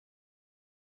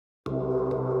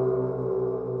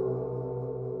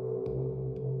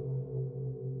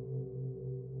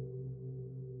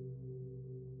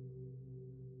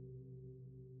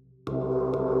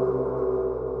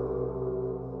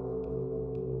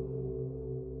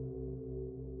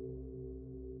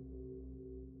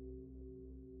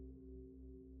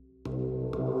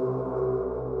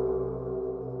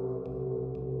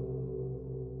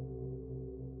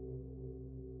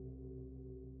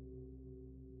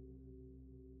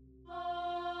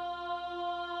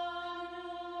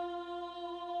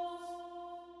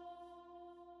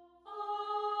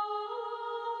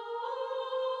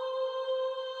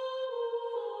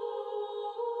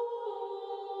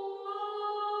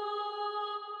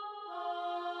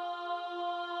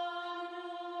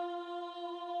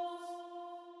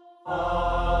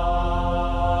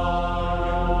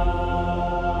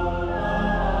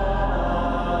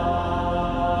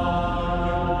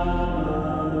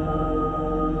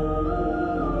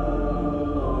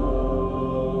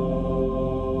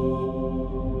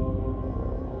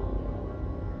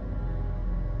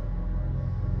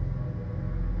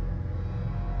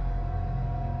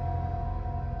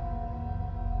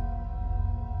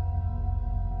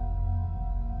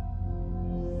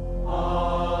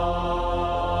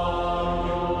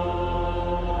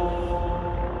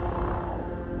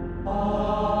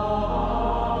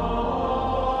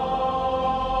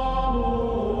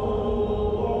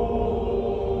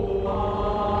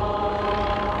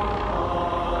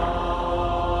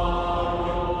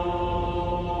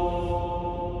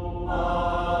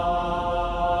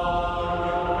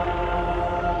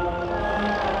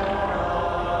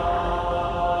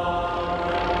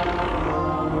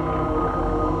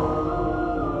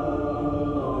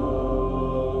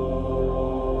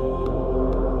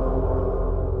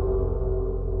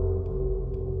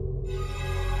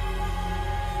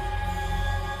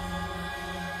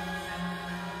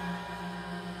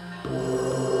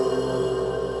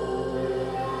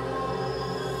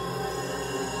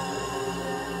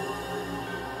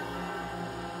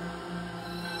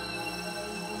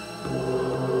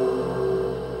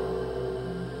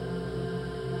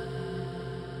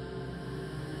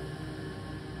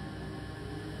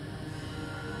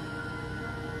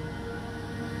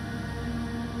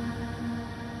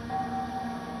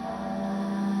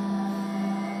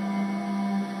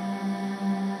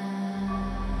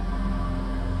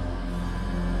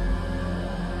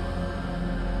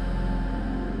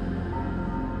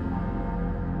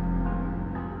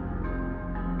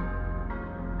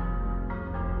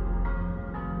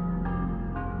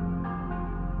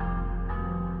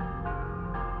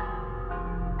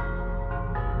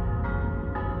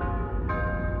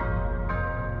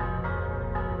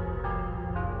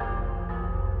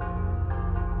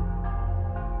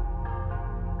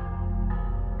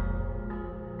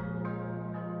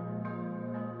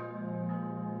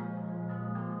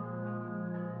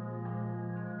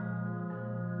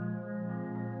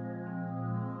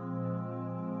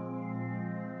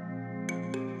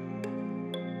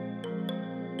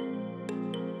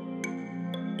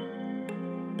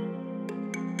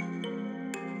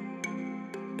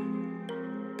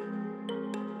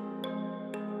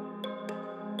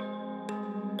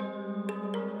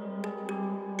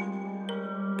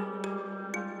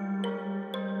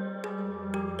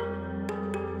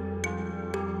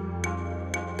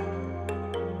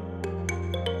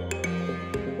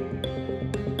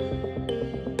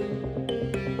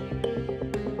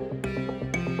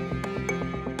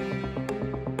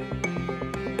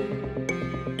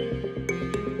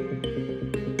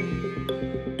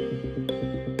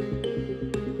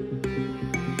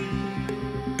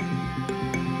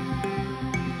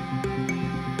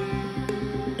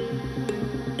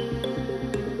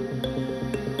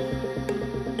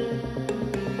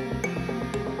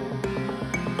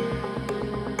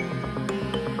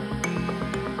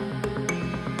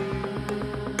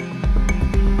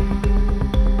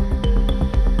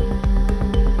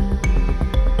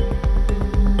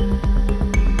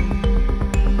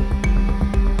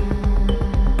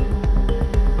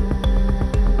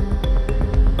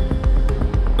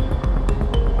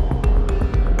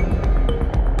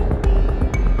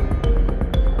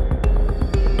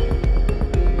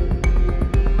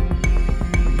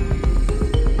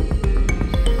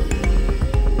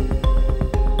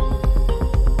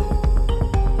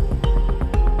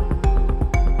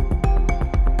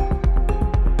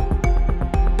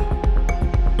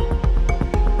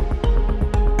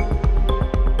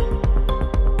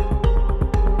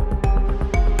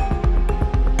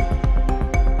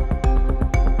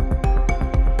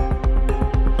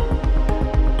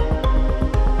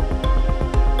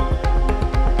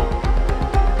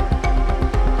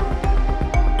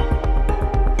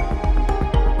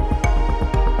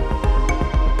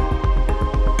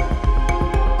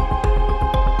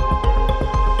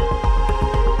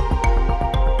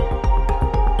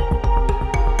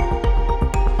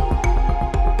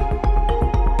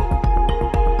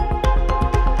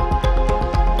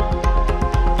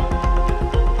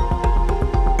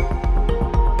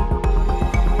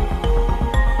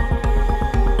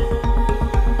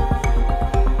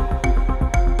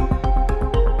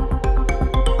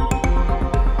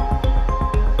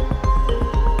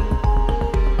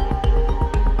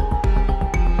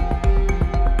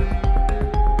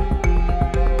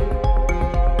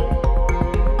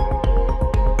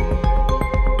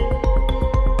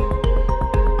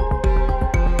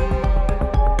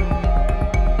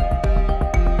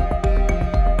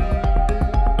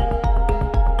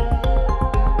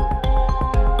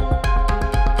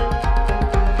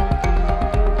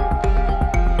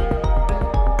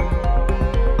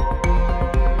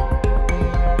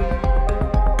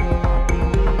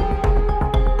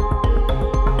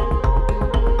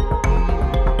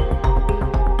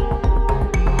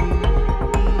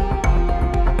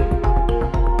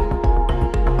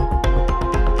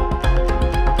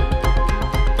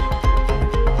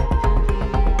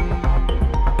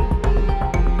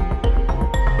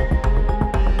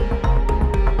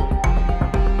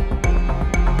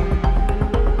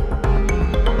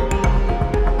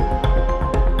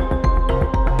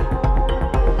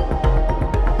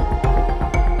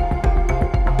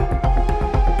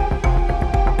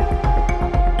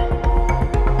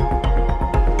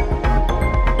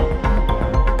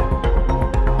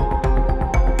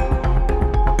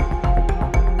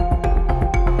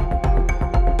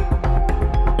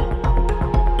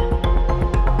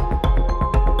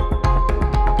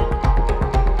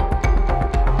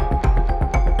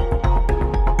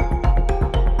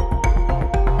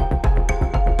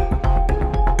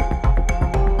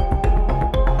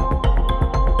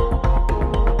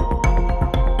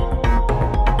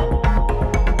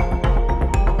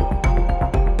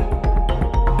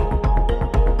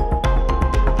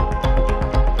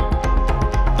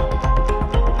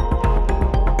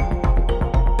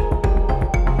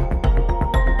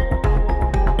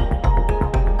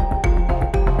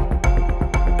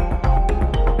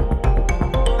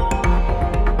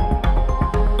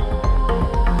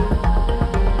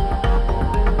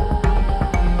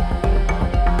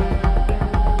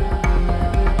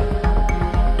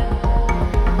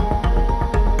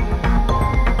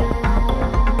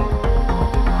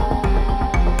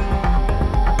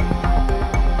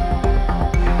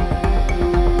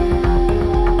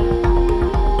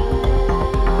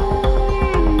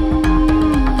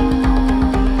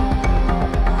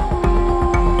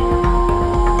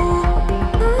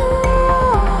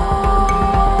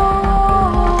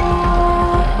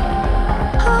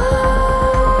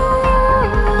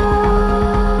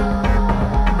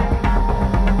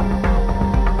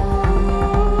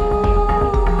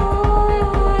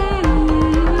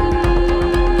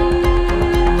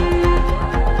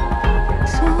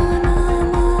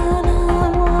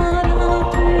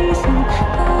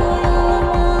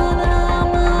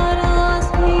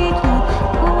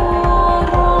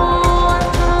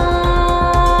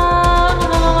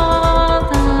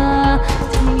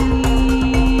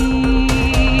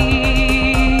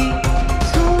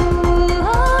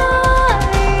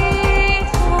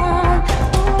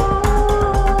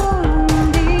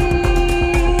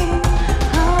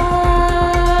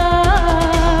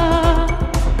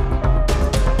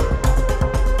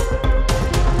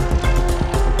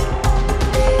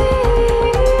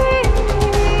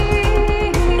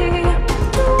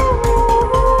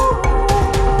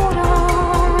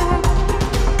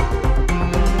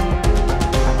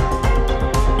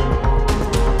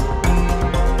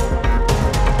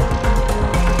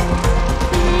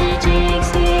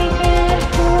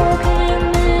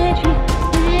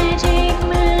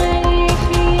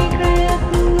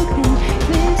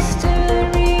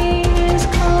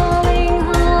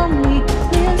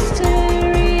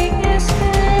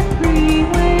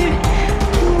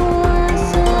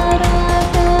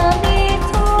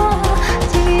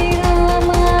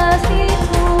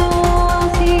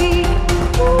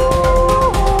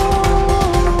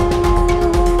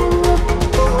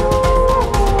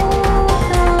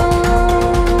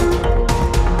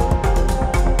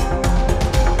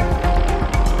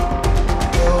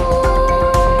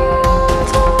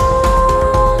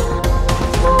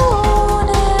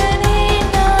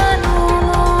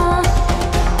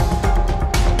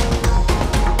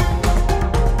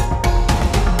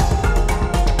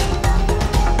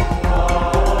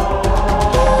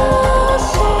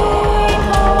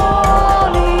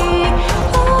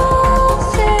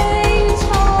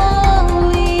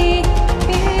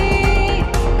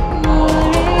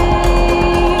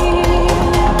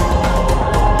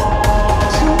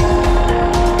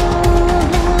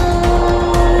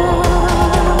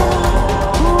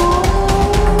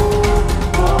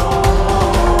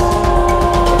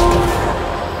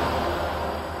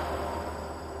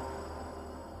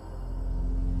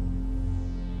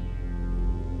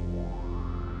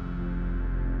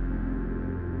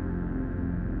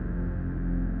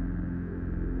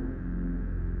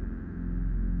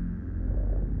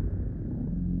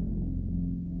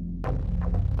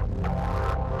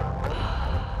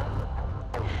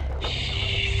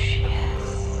Yes,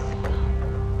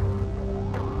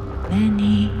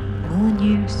 many moon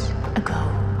years ago,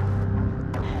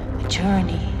 a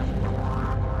journey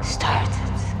started.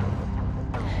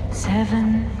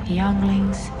 7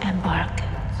 younglings embarked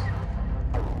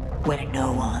where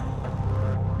no one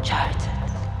charted.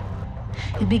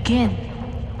 It began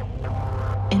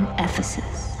in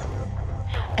Ephesus,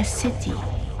 a city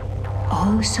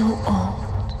oh so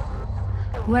old,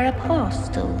 where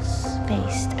apostles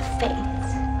faced a fate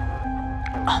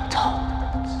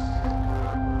untold.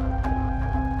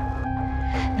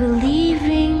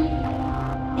 Believing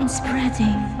in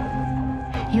spreading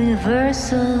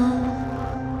universal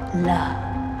love.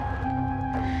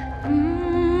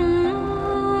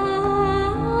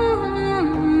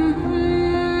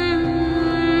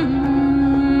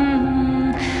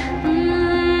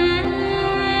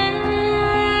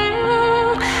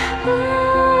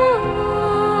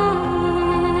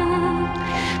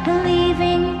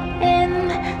 Believing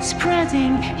in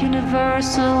spreading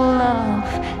universal love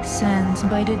sent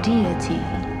by the deity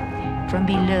from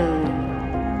below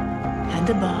and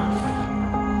above.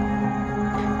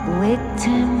 With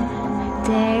them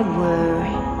there were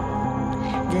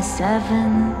the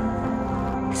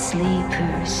 7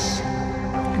 sleepers,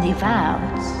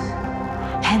 devout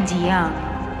and young,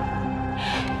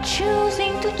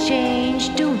 choosing to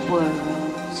change the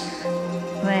world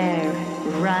where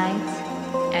right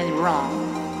and wrong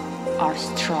are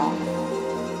strong.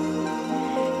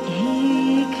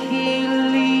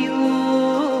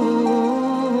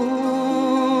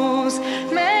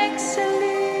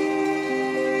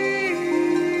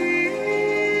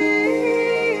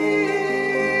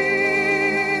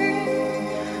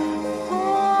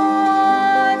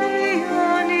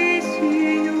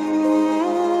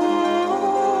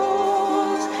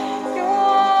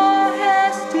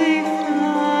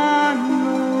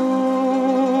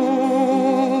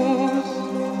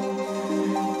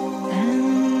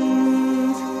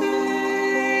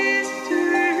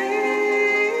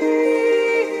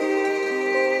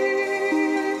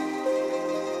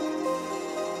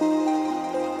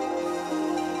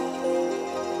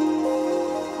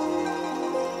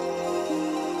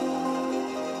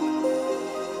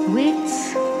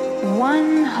 With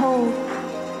one hope,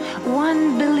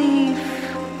 one belief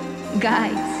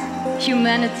guides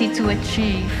humanity to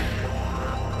achieve,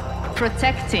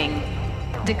 protecting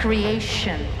the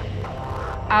creation.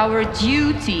 Our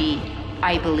duty,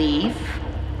 I believe,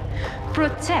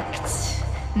 protect,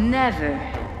 never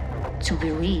to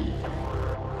bereave.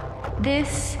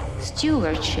 This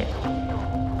stewardship,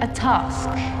 a task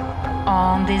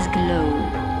on this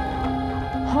globe,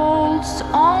 holds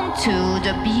on to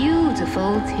the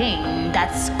beautiful thing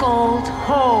that's called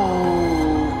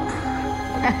hope.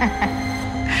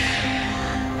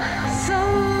 So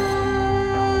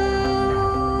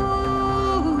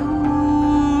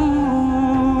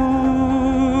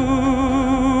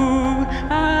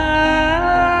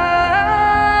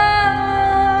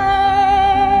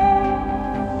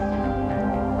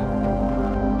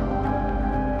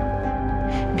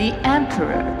the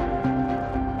emperor,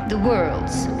 the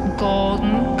world's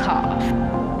golden calf,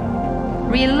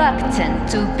 reluctant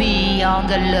to be on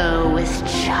the lowest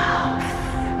shelf,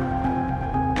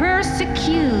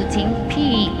 persecuting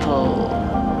people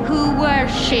who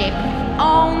worship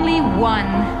only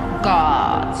one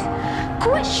God,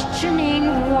 questioning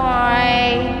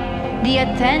why the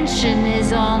attention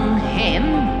is on him,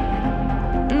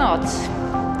 not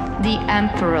the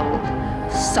emperor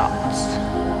sought,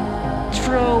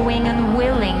 throwing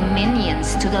unwilling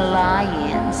minions to the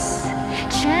lions,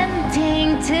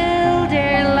 chanting till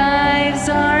their lives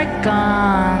are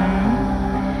gone.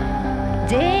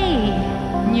 They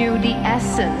knew the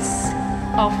essence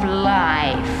of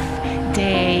life.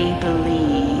 They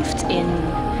believed in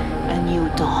a new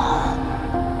dawn.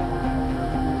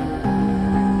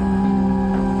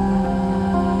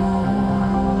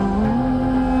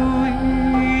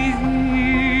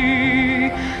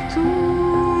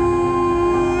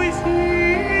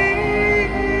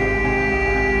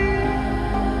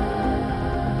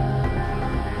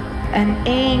 An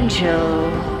angel,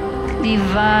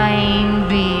 divine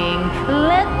being,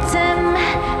 led them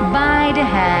by the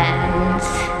hand.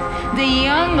 The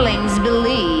younglings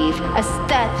believe a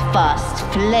steadfast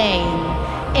flame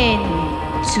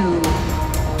into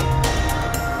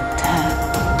the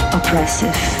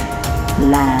oppressive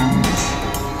land.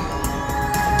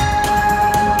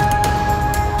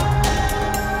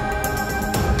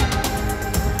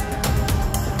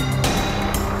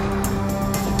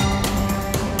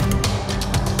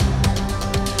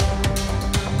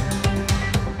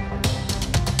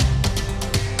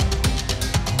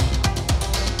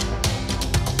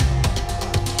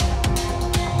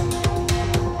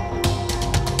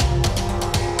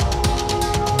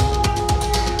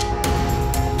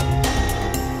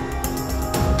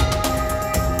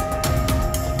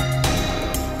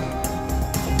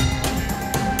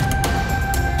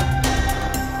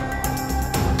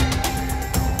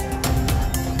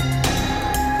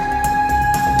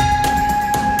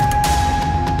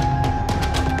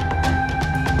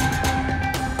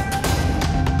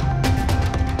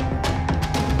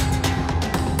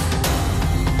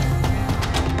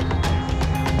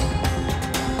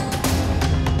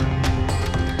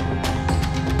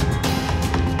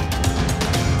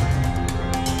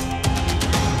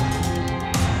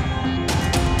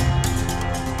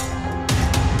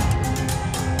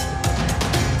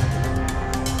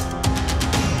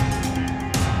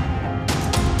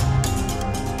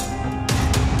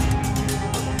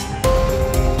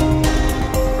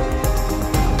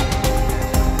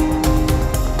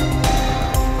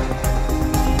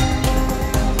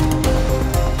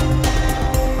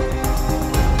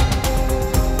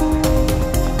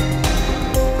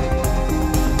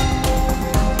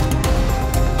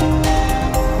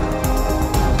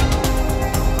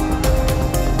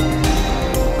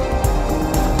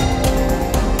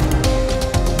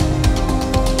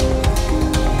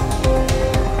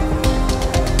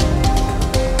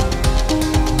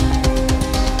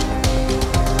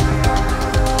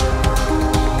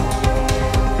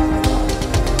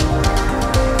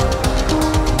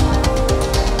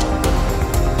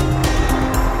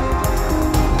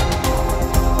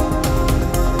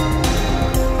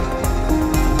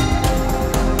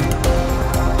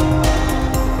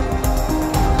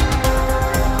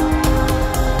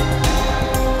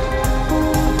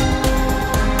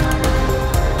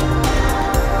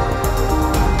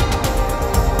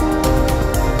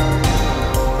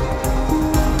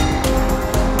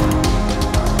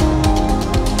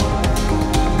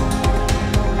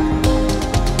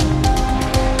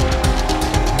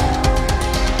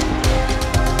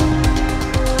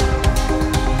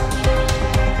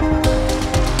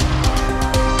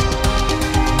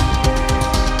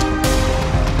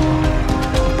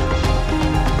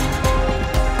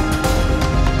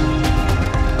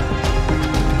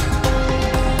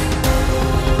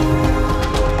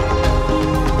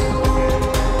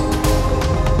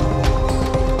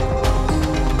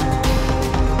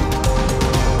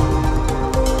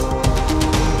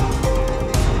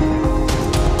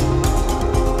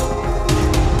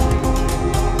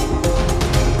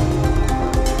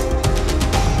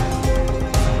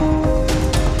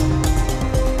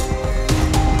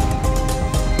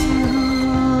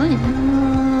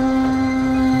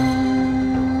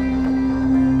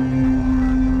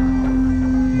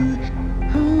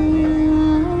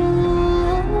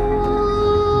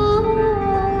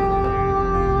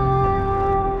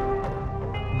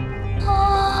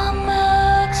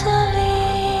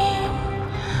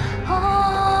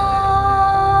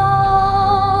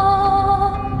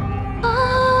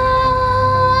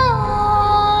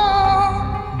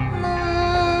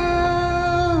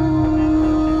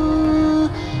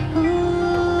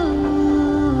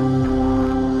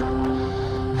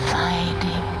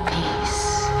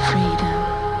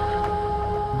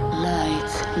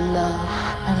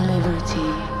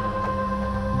 beauty.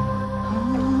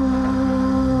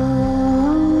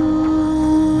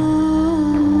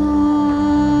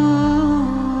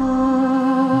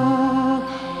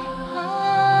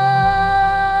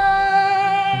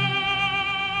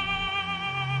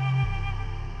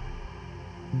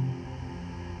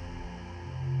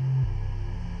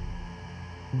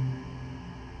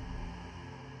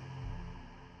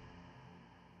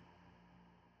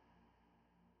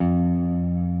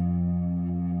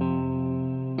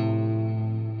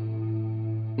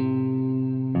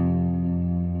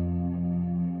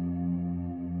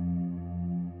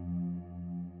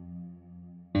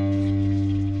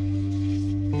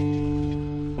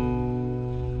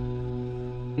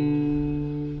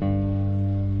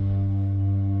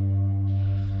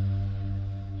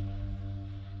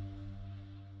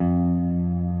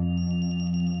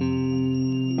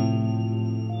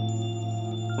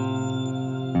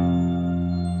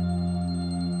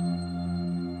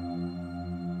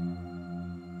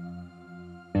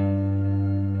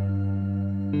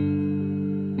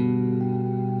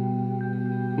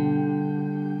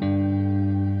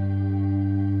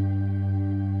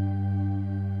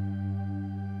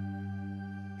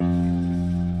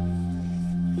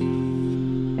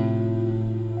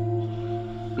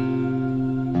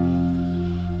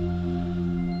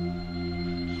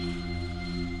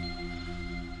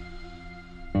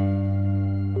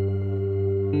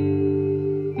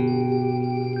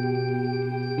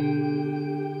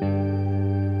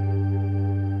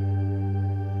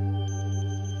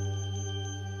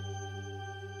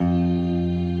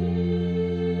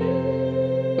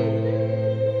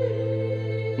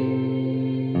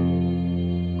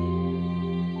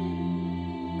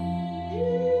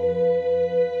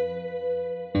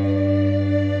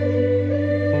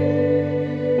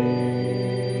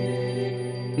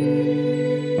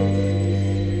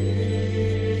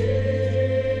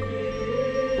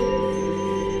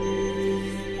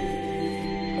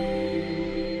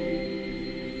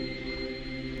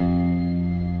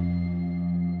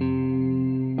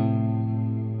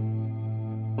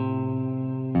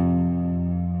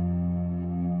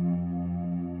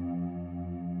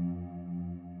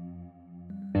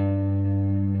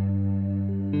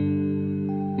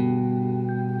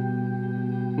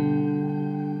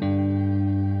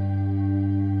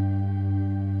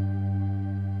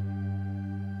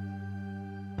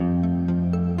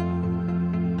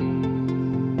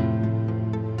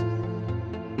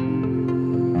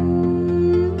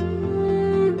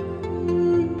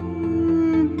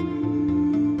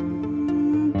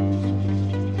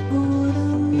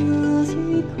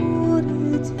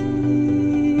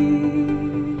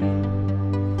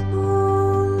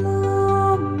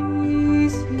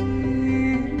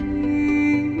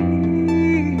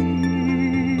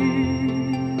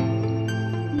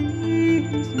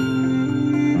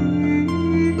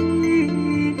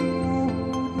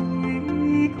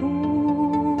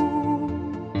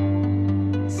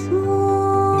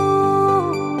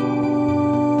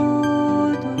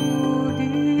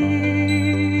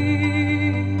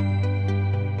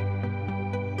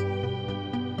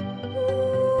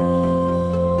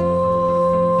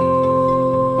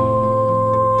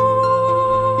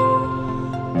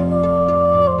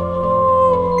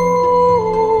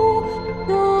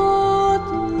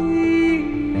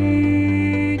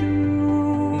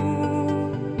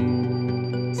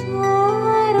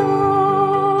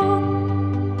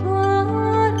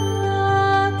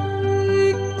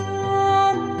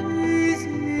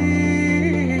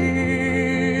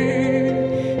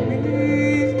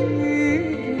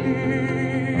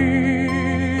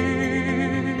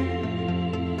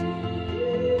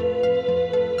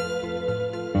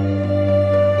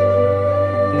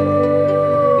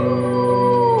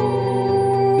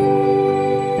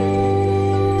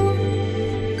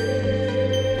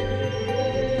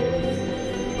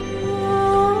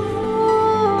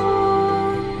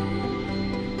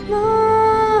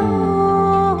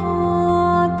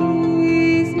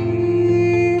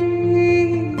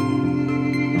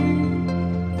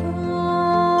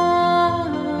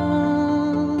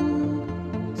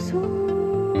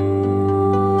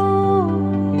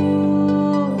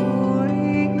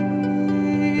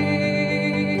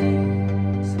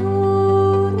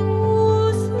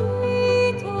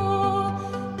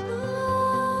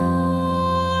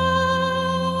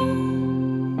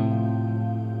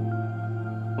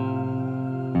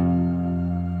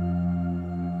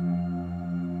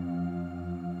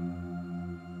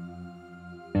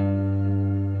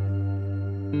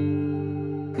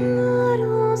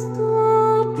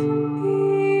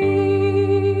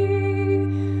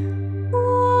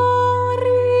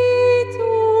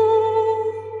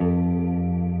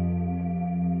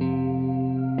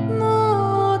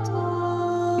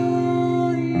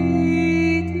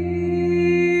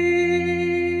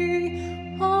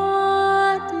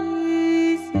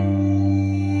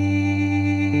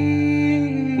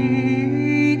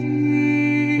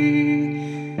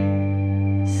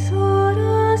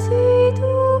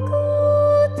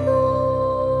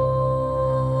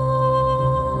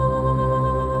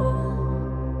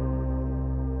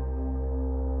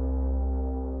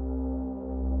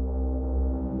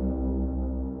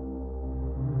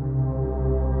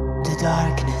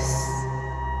 darkness,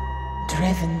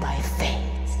 driven by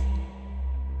fate,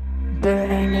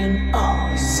 burning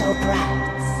oh so bright.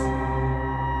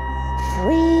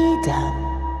 Freedom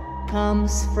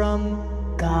comes from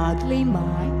godly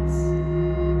might.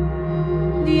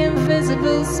 The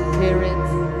invisible spirit,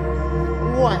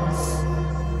 once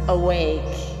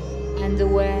awake and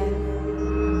aware,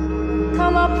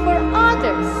 come up for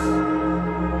others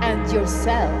and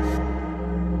yourself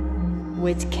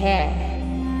with care.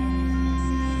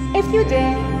 If you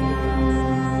dare.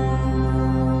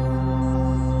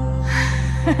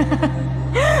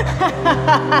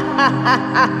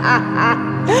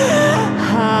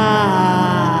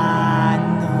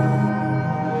 No,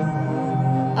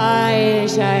 I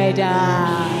shall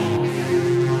die.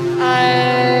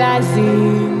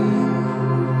 Al-Azim.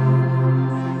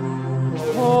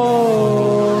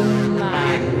 Oh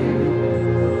man.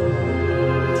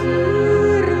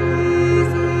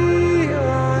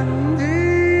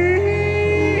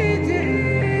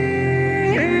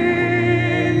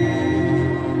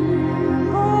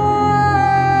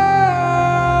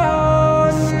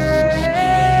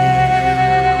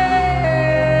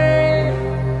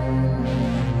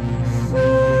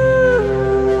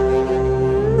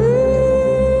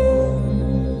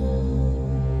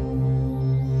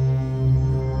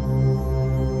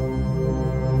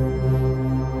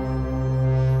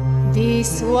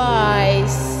 These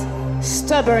wise,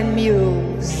 stubborn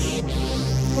muse,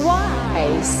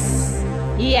 wise,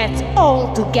 yet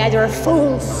altogether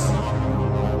fools,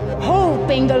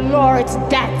 hoping the Lord's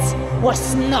death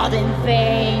was not in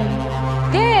vain.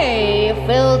 They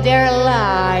filled their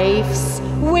lives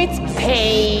with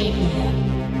pain,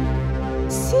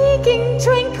 seeking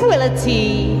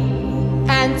tranquility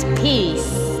and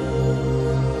peace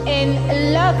in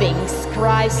loving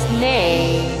Christ's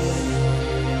name.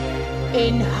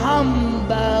 In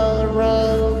humble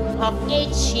robe of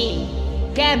itchy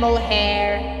camel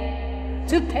hair,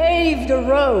 to pave the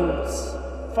roads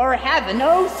for heaven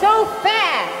oh so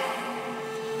fair.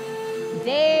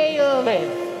 They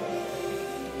live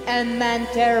and mend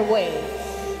their ways,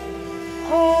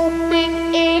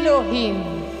 hoping Elohim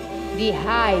the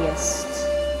highest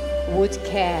would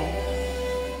care.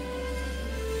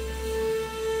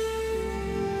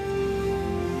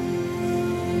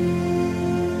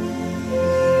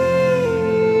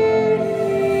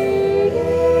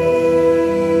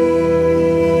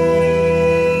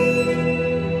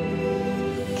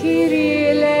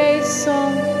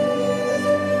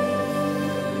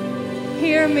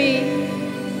 Hear me,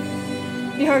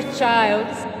 your child.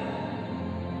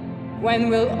 When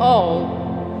will all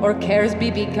our cares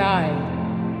be beguiled?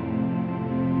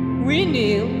 We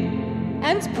kneel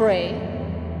and pray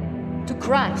to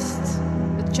Christ,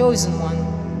 the chosen one.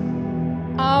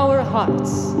 Our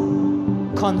hearts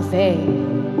convey.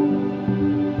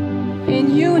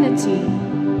 In unity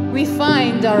we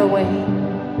find our way,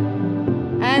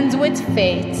 and with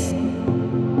faith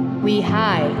we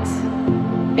hide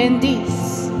in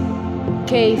these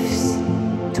caves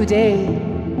today.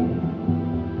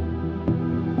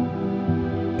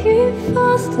 Give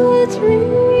us the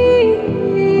dream,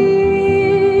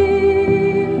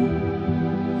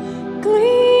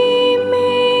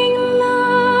 gleaming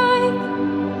like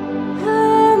a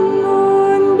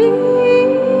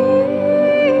moonbeam.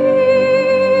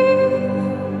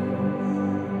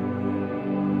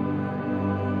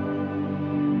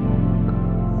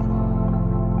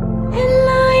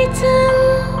 Enlighten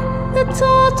the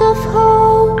thought of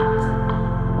hope.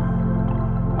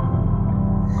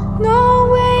 No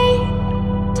way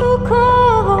to go.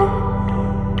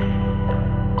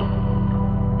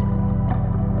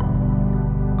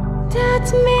 That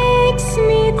makes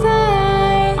me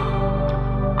die.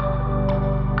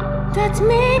 That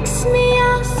makes me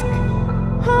ask,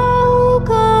 oh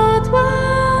God, why?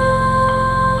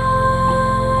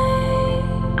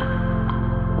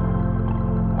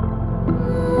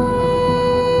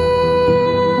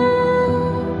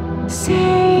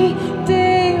 Say,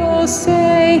 Deo,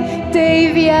 say,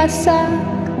 Deviasak,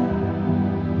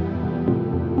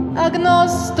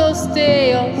 agnostos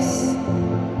Deos,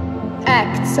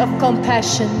 acts of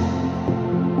compassion.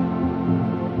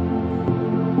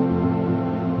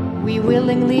 We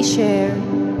willingly share,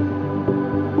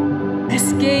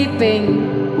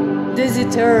 escaping this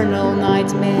eternal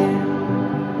nightmare.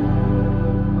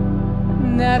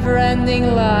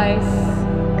 Never-ending life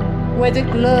with a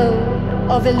glow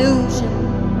of illusion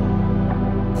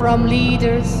from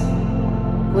leaders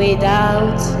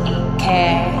without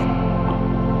care.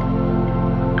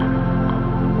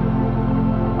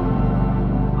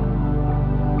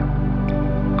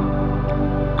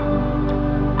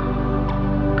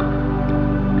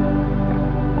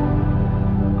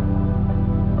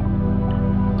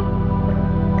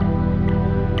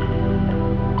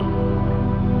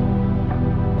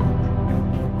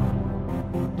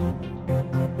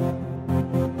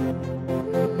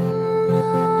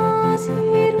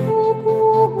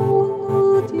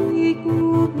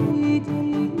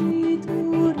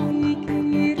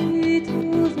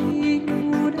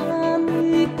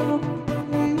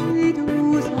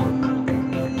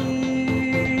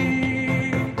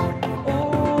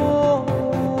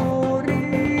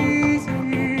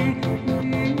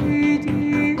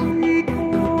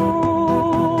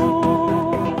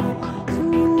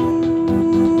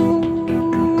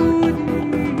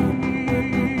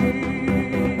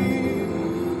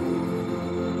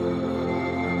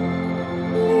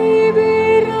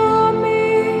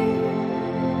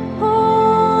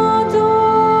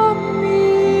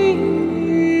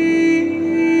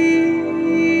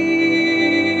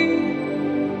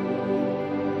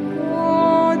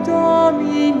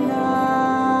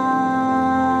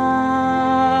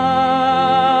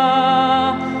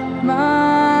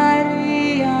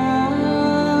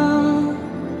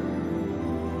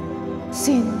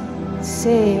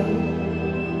 Sincere,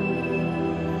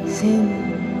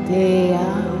 Cynthia,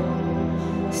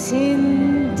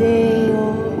 Cynthia,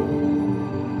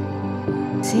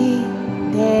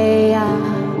 Cynthia.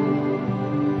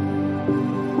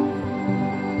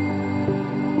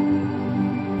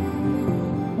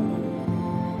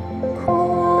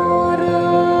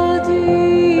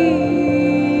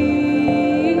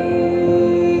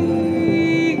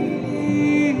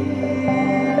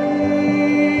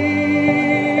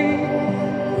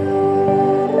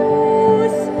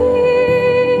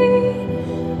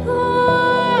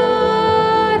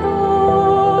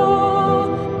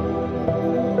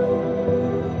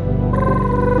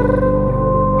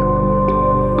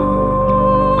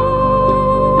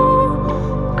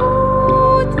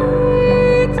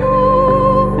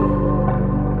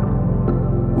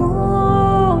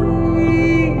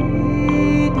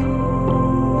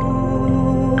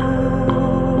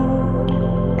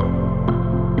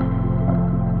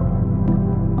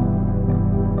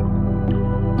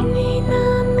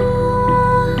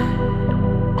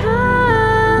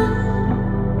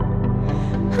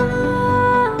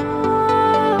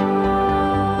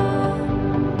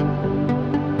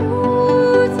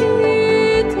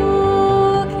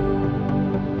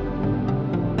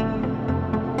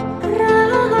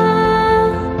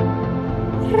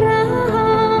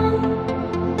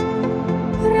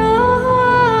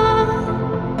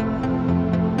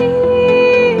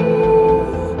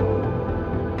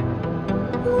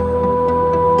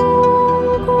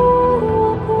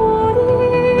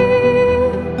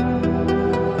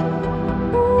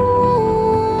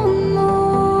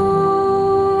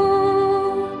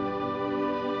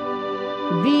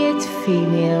 Be it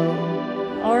female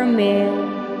or male,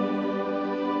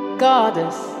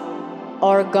 goddess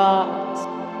or god,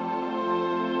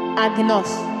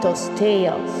 agnostos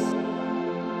theos,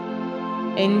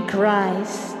 in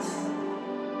Christ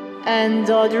and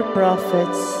other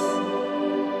prophets,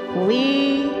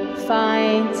 we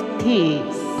find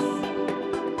peace,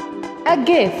 a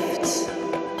gift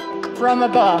from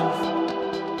above.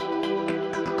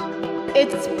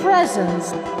 Its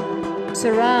presence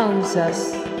surrounds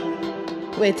us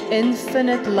with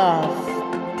infinite love.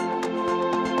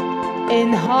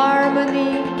 In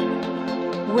harmony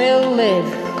we'll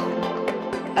live,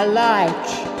 alike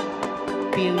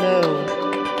below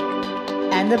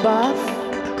and above.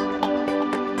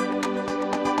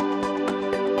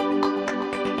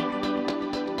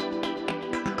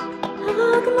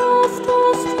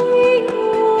 Agnostos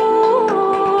Theos.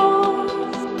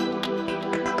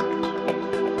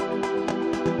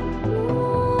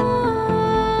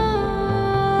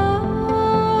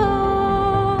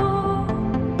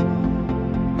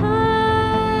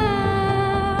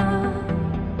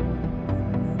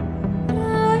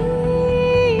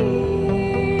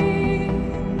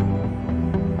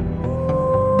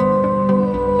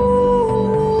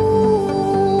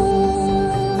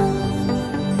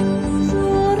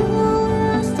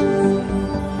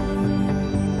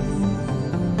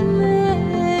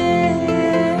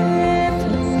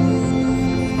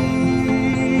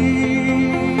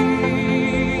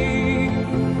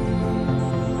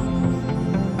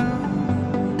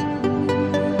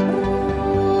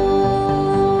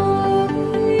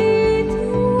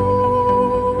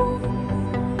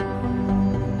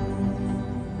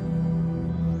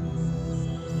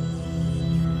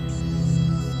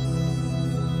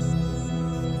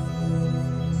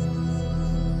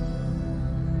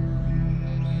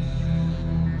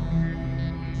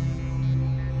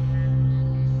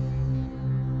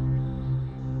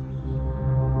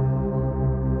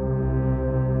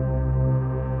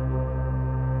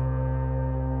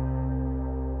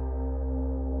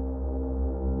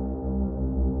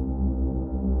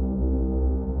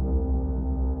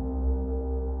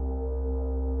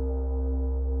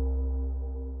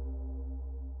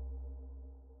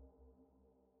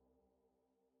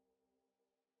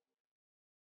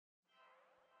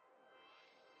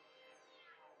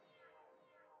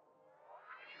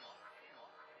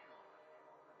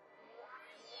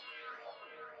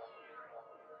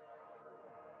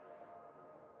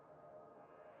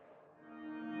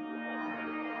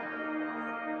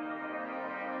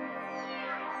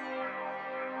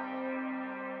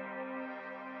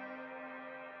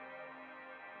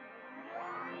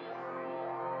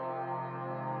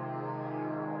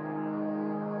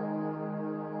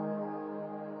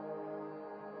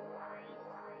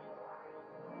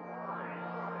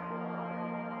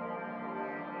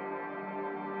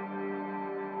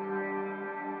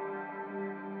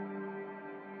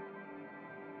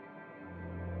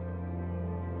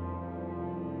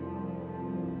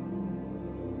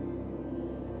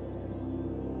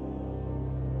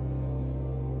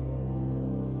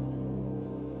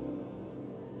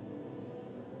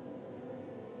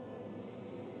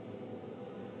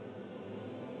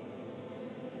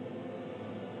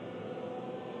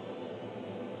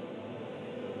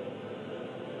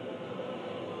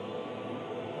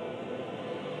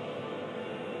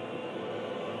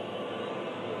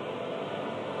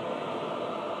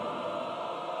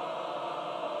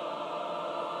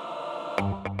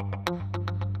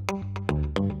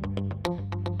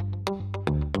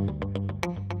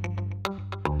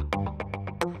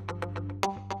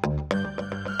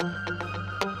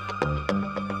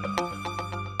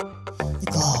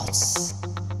 The gods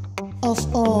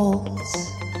of old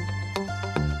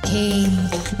came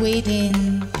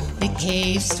within the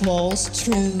cave's walls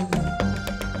true.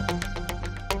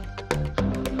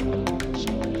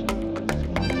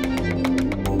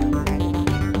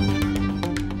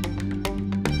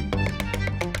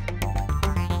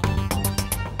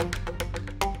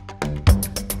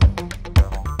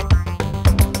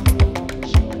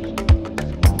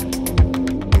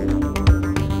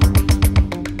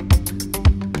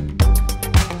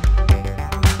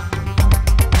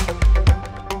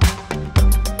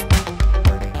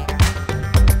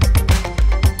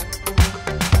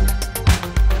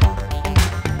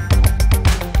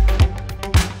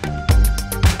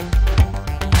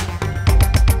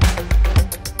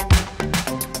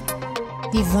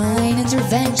 Divine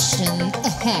intervention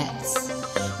ahead.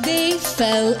 They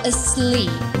fell asleep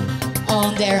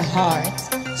on their heart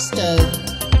stone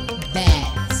beds.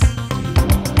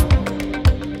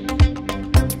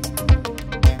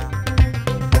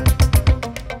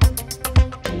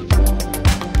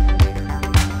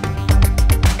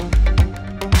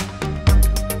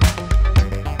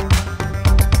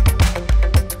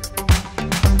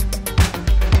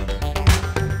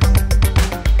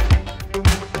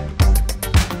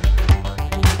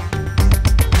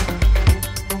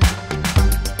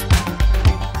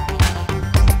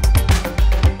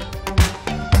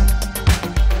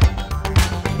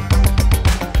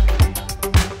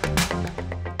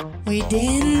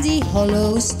 Within the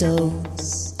hollow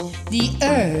stones, the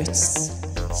earth's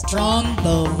strong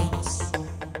bones.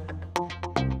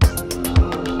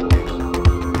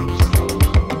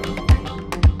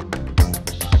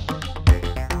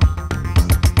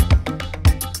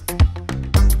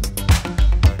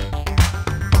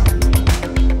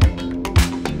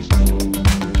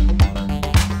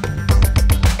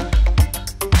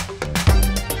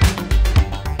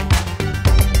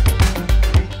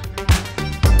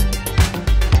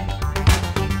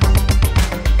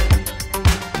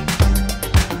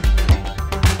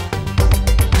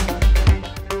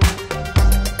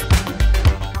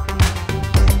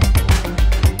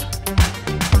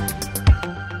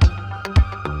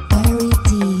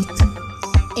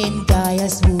 In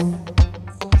Gaia's womb,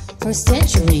 for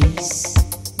centuries,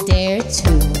 there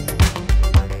too.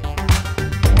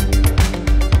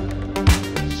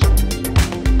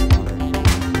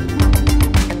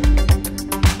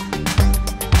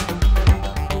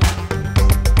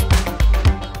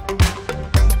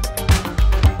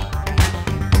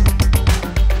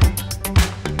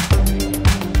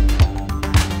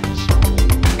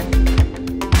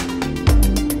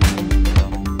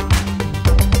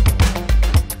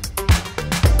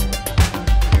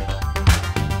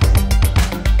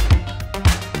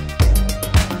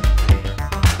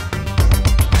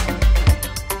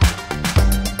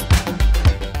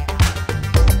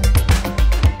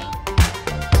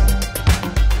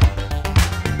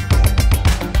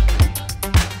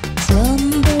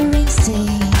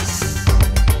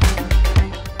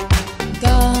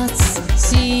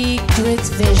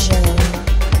 Vision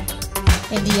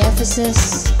in the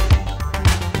Ephesus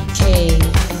cave,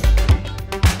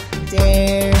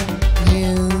 their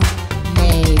new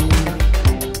name.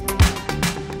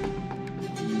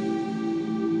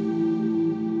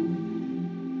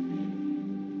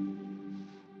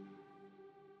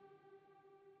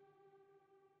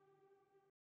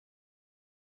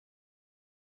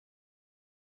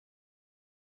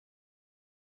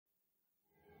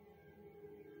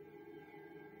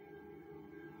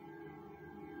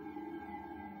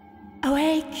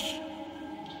 Awake!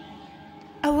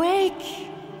 Awake!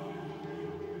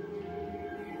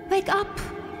 Wake up!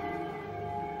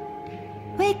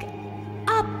 Wake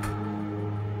up!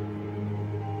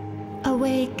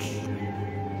 Awake!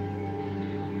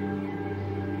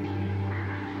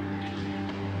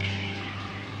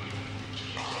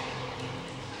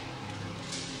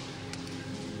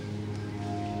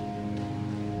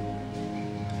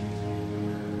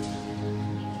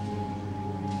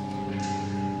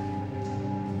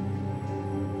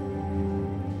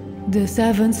 The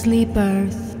seven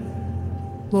sleepers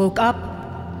woke up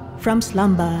from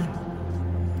slumber,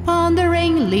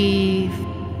 pondering leave.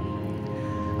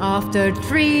 After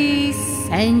 3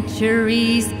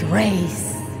 centuries'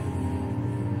 grace,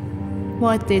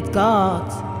 what did God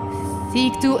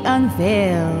seek to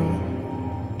unveil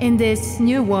in this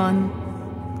new one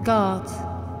God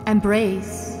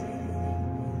embrace?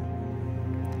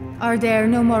 Are there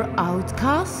no more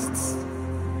outcasts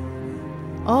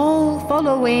all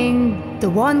following the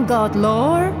one God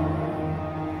lore,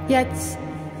 yet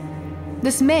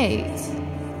dismayed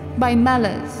by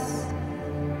malice.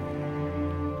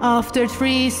 After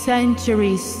 3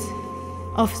 centuries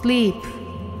of sleep,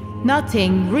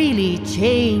 nothing really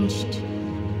changed.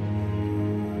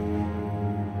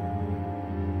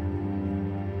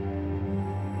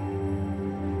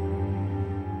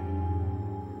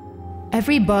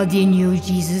 Everybody knew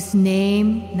Jesus'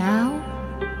 name now,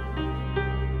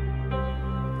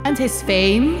 and his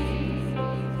fame.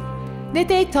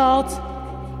 They thought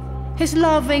his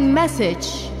loving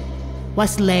message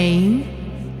was lame.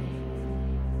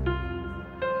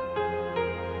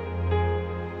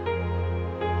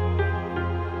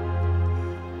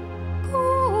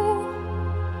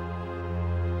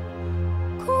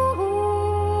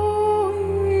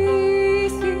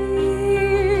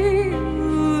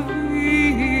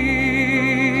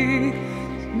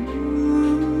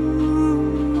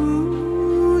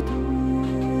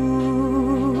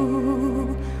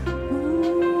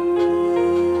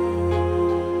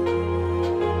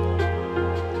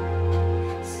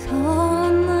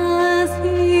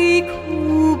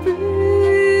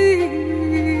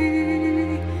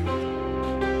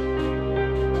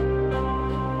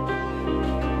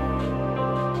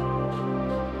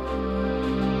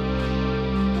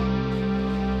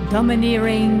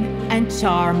 Domineering and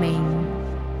charming.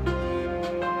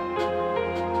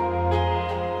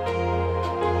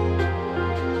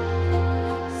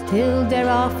 Still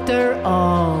thereafter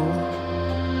all,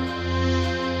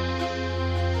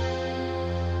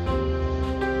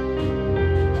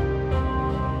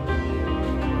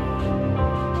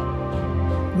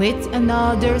 with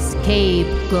another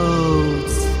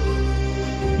scapegoat,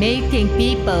 making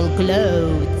people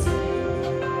gloat.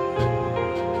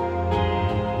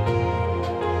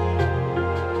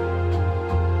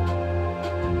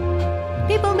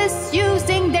 People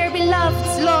misusing their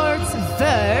beloved Lord's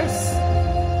verse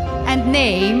and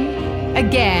name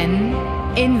again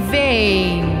in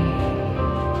vain.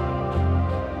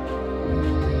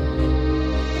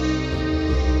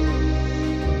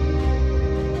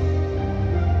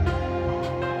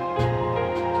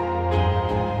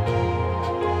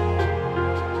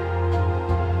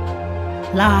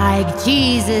 Like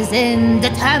Jesus in the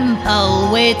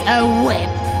temple with a whip.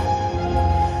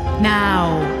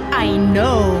 Now I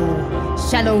know,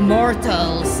 shallow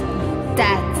mortals,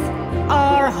 that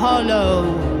are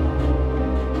hollow,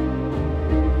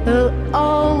 will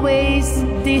always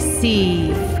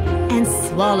deceive and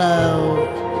swallow.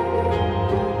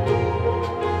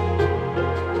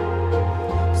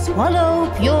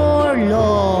 Swallow pure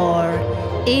lore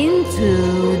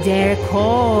into their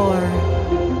core.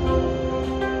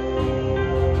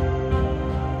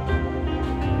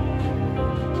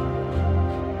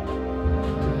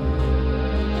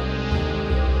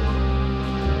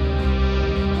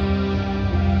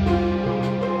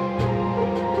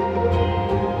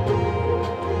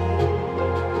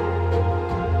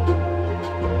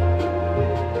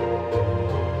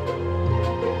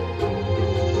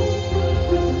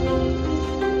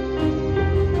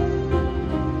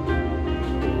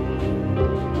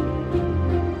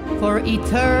 For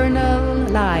eternal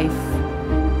life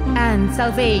and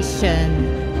salvation,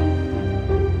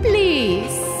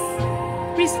 please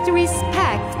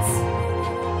respect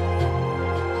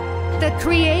the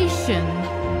creation.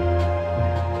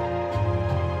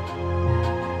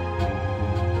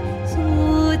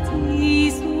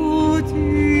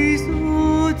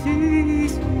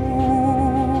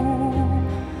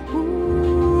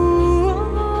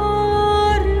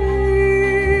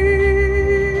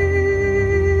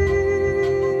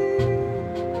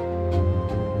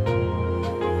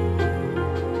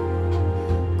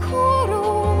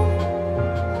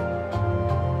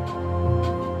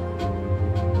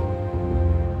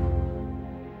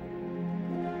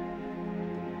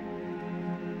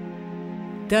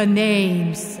 The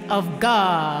names of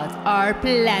God are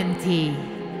plenty.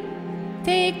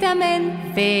 Take them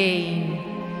in vain,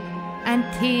 and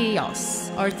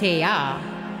Theos or Thea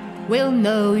will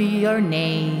know your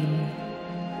name.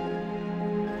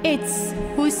 It's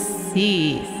who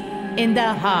sees in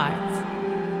the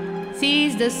heart,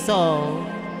 sees the soul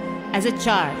as a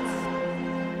chart,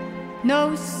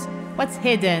 knows what's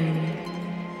hidden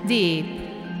deep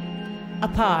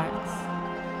apart.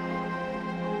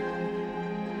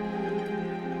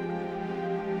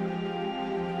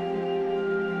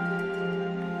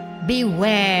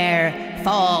 Beware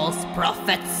false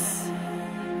prophets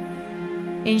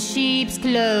in sheep's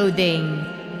clothing,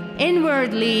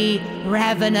 inwardly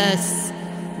ravenous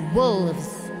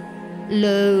wolves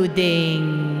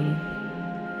loading.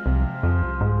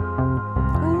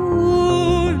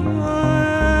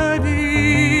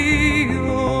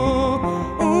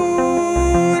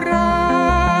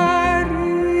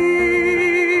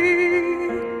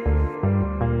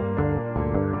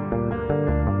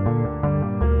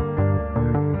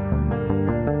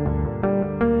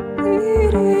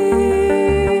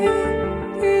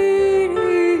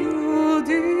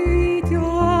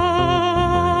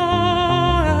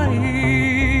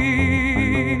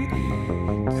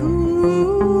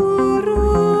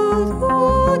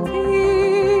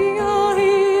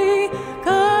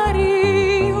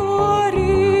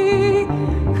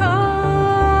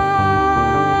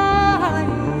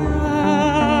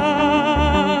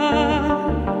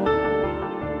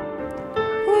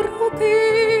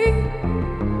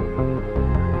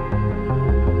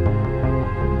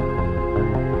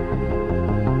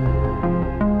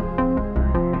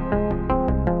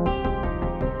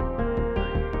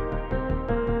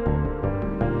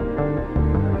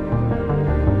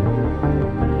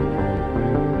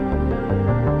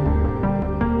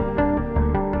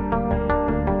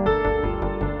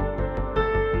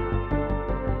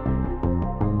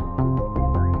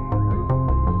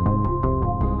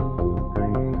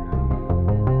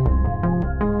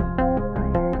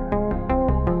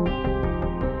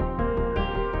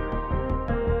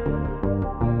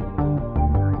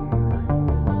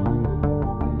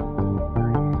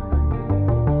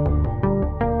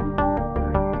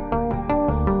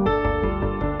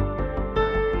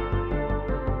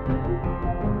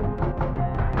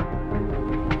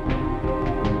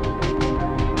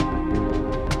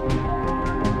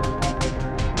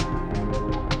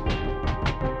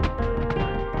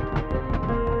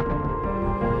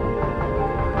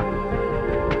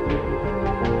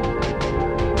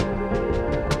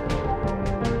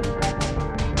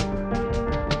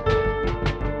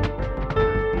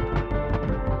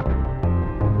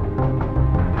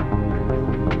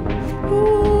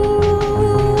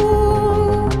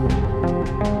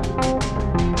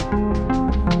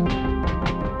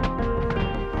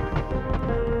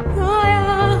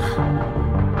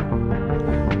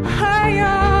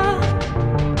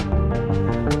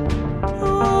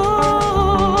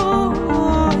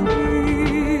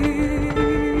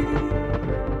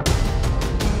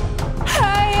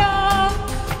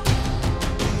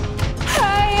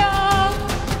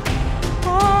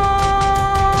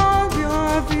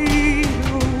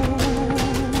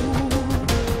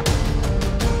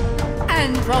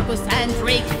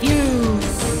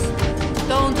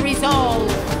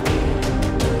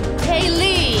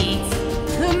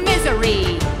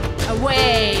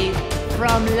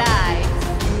 from life's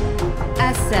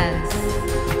essence.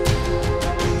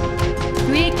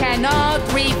 We cannot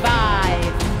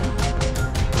revive.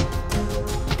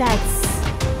 That's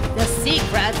the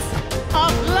secret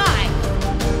of life.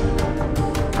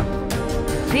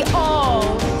 The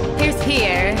all is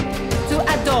here to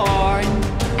adorn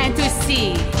and to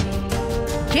see.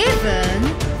 Given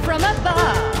from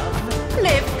above,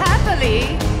 live happily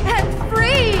and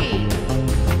free.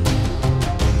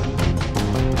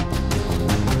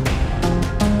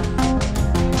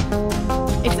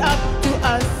 It's up to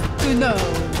us to know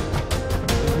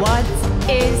what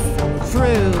is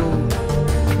true.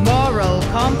 Moral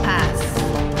compass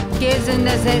gives an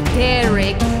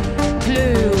esoteric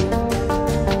clue.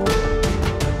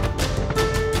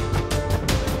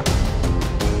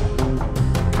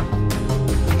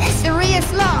 History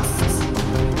is lost.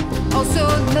 Also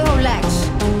knowledge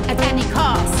at any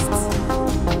cost.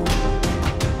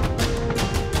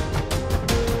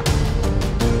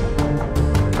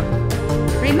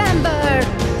 Remember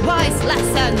wise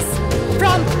lessons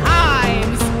from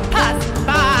times past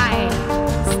by.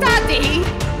 Study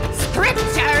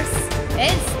scriptures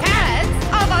instead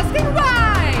of asking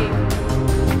why.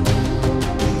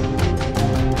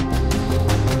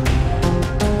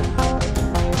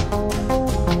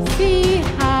 See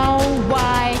how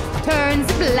white turns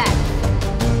black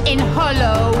in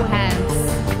hollow hands.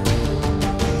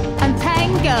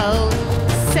 Untangle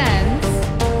sense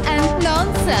and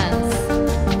nonsense.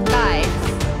 Life's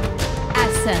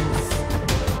essence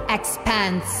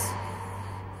expands.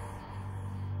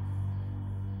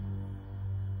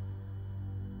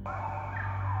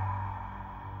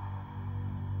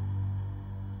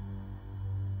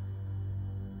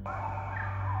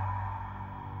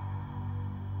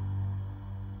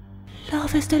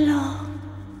 Love is the law,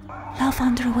 love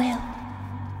under will.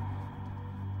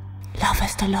 Love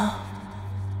is the law,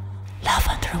 love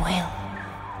under will.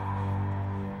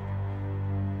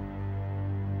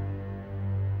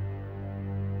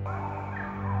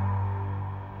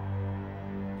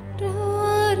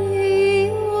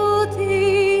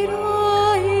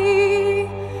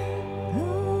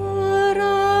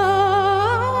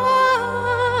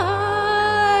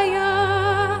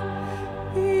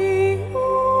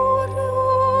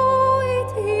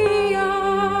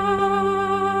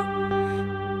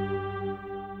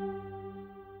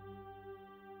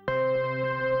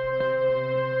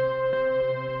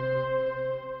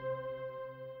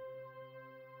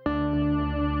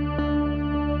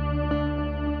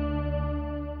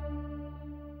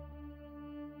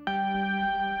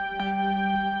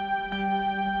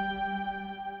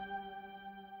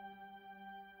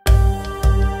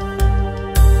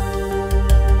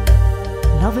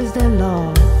 Love is the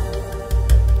law,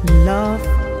 love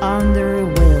under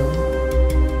will.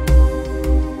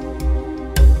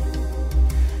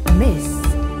 Miss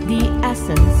the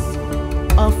essence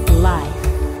of life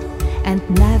and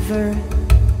never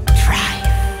thrive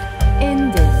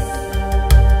in this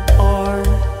or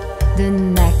the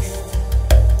next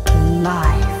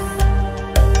life.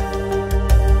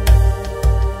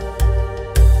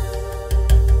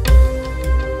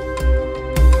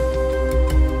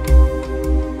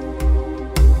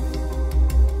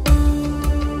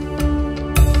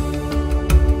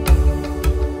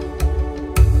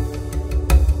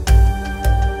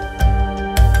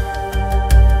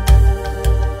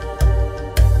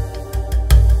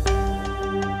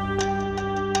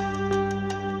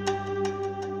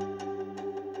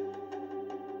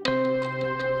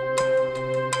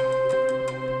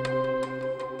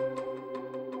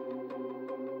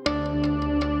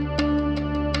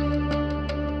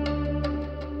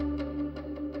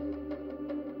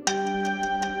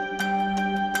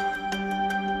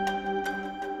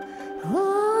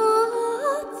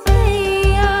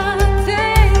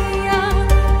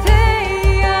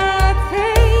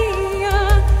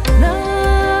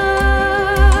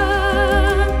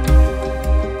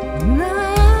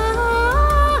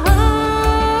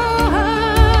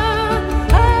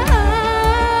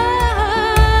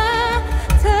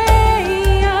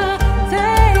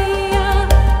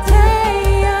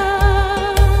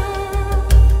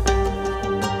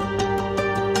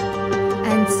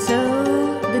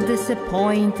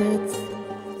 Disappointed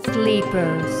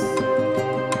sleepers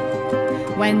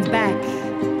went back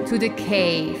to the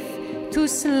cave to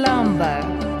slumber,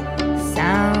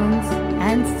 sound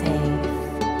and safe.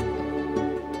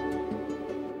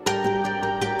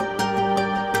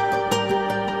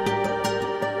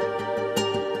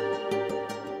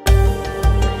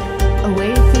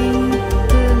 Awaiting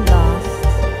the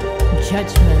last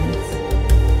judgment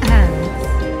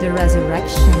and the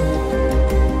resurrection.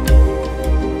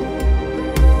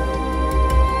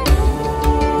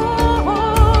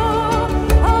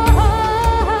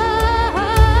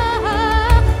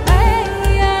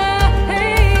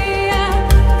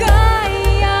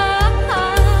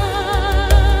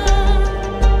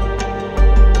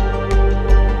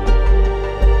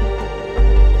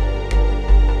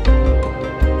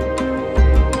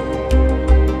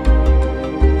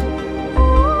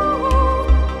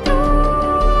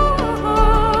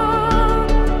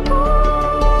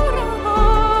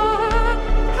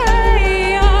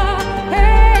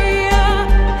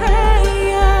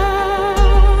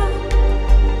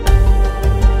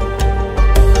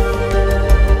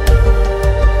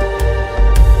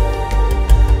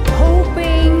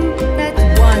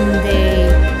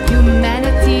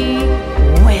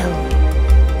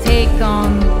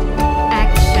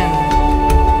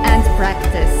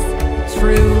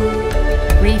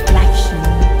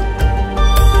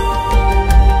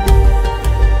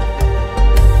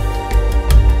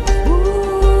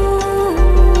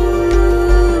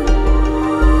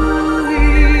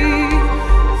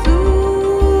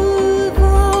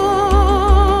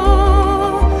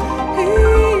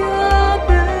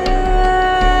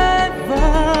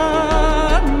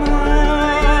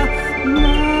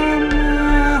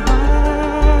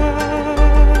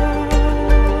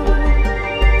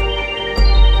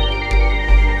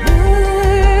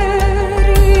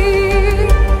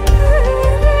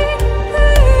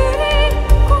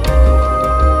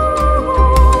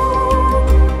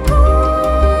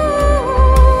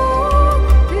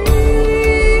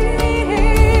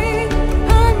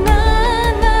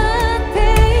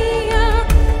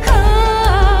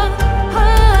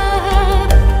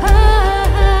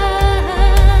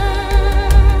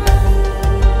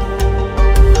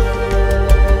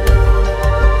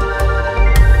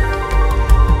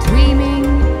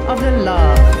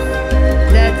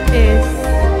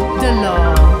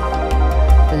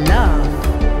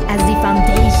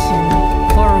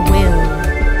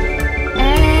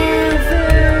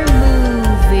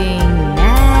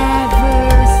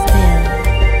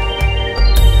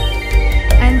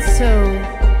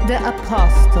 the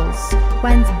apostles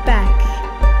went back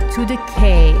to the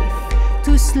cave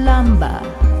to slumber,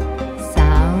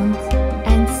 sound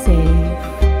and safe,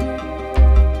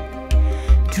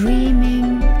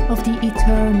 dreaming of the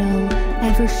eternal,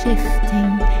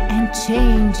 ever-shifting and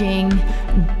changing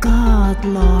God,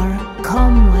 Lord,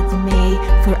 come with me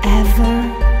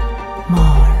forevermore.